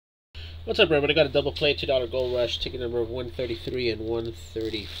What's up, everybody? Got a double play, $2 gold rush, ticket number of 133 and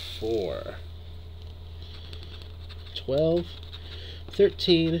 134. 12,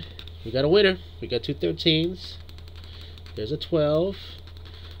 13. We got a winner. We got two 13s. There's a 12.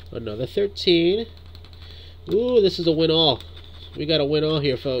 Another 13. Ooh, this is a win all. We got a win all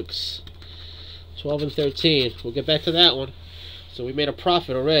here, folks. 12 and 13. We'll get back to that one. So we made a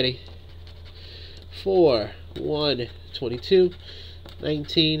profit already. 4, 1, 22,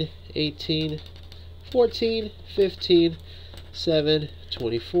 19, 18, 14, 15, 7,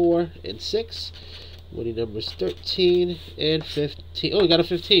 24, and 6. Winning numbers 13 and 15. Oh, we got a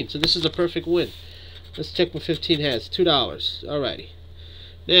 15. So this is a perfect win. Let's check what 15 has. $2. Alrighty.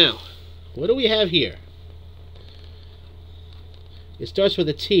 Now, what do we have here? It starts with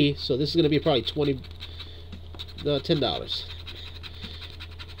a T, so this is going to be probably $10.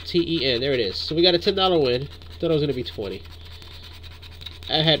 T-E-N, there it is. So we got a $10 win. Thought it was going to be 20.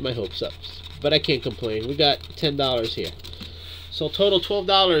 I had my hopes up, but I can't complain. We got $10 here. So total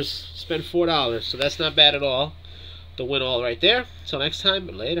 $12, spent $4, so that's not bad at all. The win all right there. Until next time,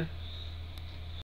 later.